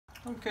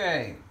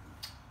Okay,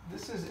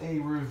 this is a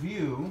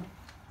review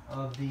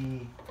of the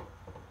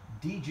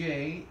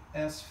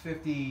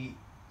DJS50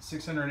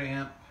 600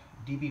 amp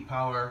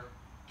DBPOWER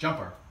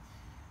jumper.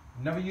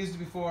 Never used it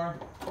before.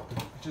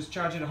 Just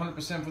charged it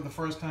 100% for the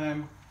first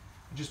time.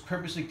 I just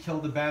purposely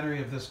killed the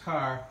battery of this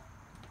car.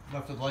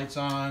 Left the lights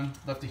on,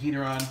 left the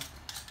heater on.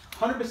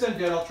 100%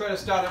 dead. I'll try to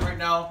start it right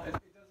now. It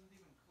doesn't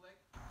even click.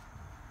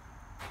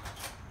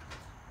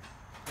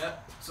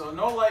 Yep, so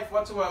no life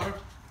whatsoever.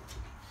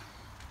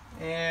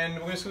 And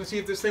we're just going to see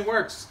if this thing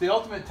works. The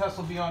ultimate test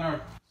will be on our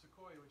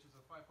Sequoia, which is a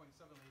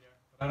 5.7 liter.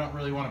 But I don't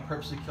really want to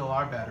purposely kill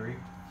our battery.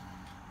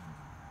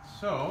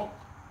 So,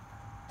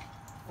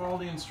 follow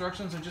the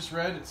instructions I just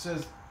read. It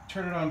says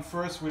turn it on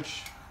first,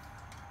 which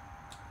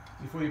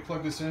before you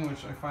plug this in,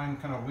 which I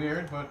find kind of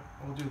weird, but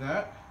we'll do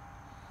that.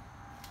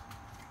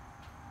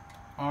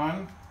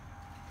 On.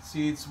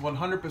 See, it's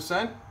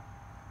 100%.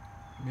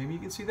 Maybe you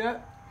can see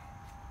that.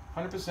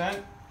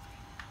 100%.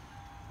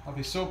 I'll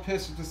be so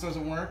pissed if this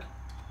doesn't work.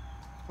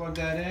 Plug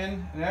that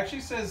in. It actually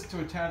says to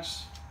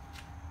attach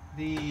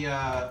the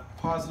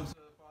positives to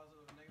the positive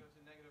and negative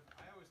to negative.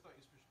 I always thought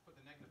you should put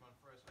the negative on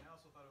first, and I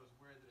also thought it was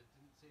weird that it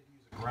didn't say to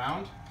use a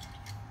ground.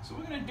 So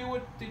we're going to do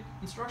what the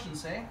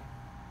instructions say.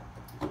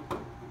 If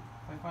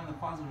I find the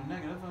positive and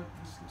negative,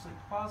 this looks like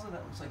the positive,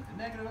 that looks like the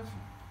negative.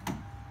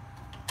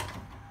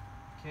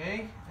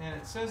 Okay, and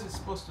it says it's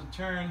supposed to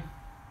turn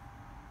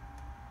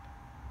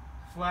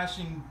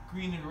flashing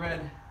green and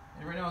red,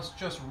 and right now it's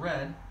just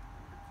red.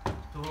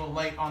 The little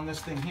light on this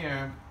thing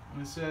here,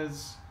 and it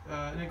says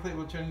indicate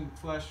will turn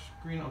flash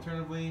green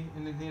alternatively,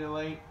 indicator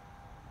light.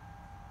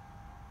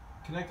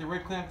 Connect the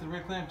red clamp to the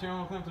red clamp,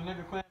 terminal clamp to the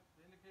negative clamp.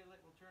 The indicator light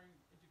will turn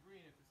into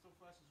green. If it still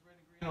flashes red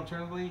and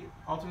green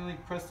alternately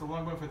press the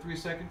long button for 3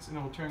 seconds and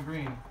it will turn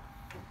green.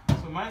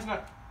 So mine's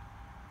not,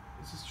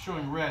 it's just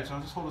showing red, so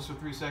I'll just hold this for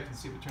 3 seconds,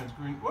 see if it turns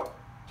green. Whoop,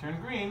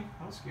 turn green.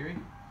 That was scary.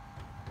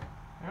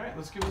 Alright,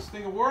 let's give this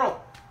thing a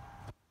whirl.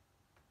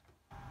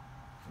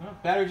 Well,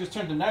 battery just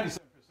turned to 97%.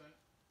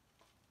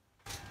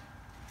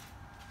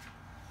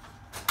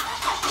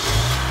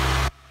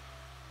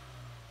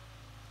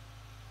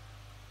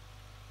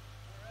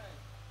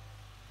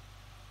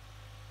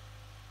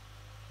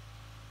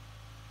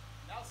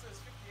 Now it says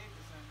 58%.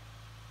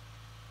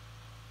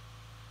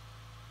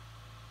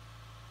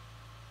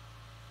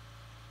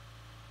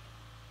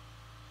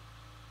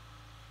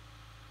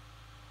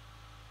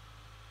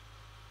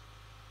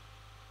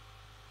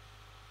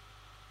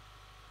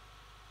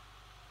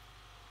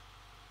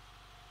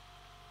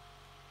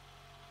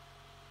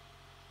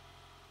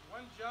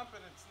 One jump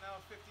and it's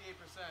now 58%.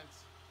 I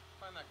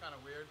find that kind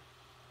of weird.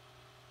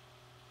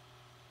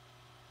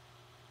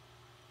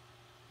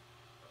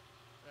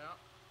 Yeah.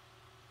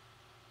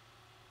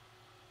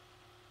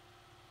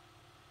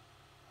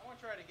 I want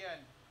to try it again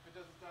if it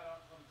doesn't start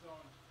out on its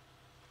own.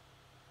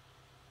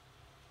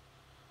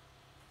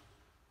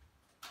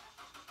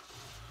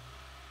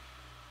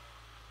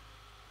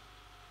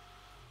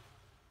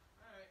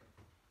 Alright.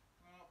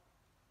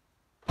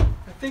 Well,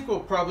 I think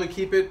we'll probably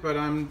keep it, but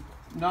I'm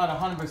not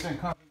 100%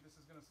 confident this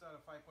is going to start a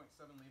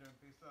 5.7 liter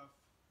based off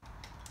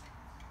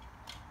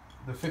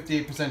the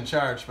 58%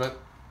 charge, but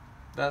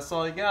that's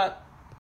all I got.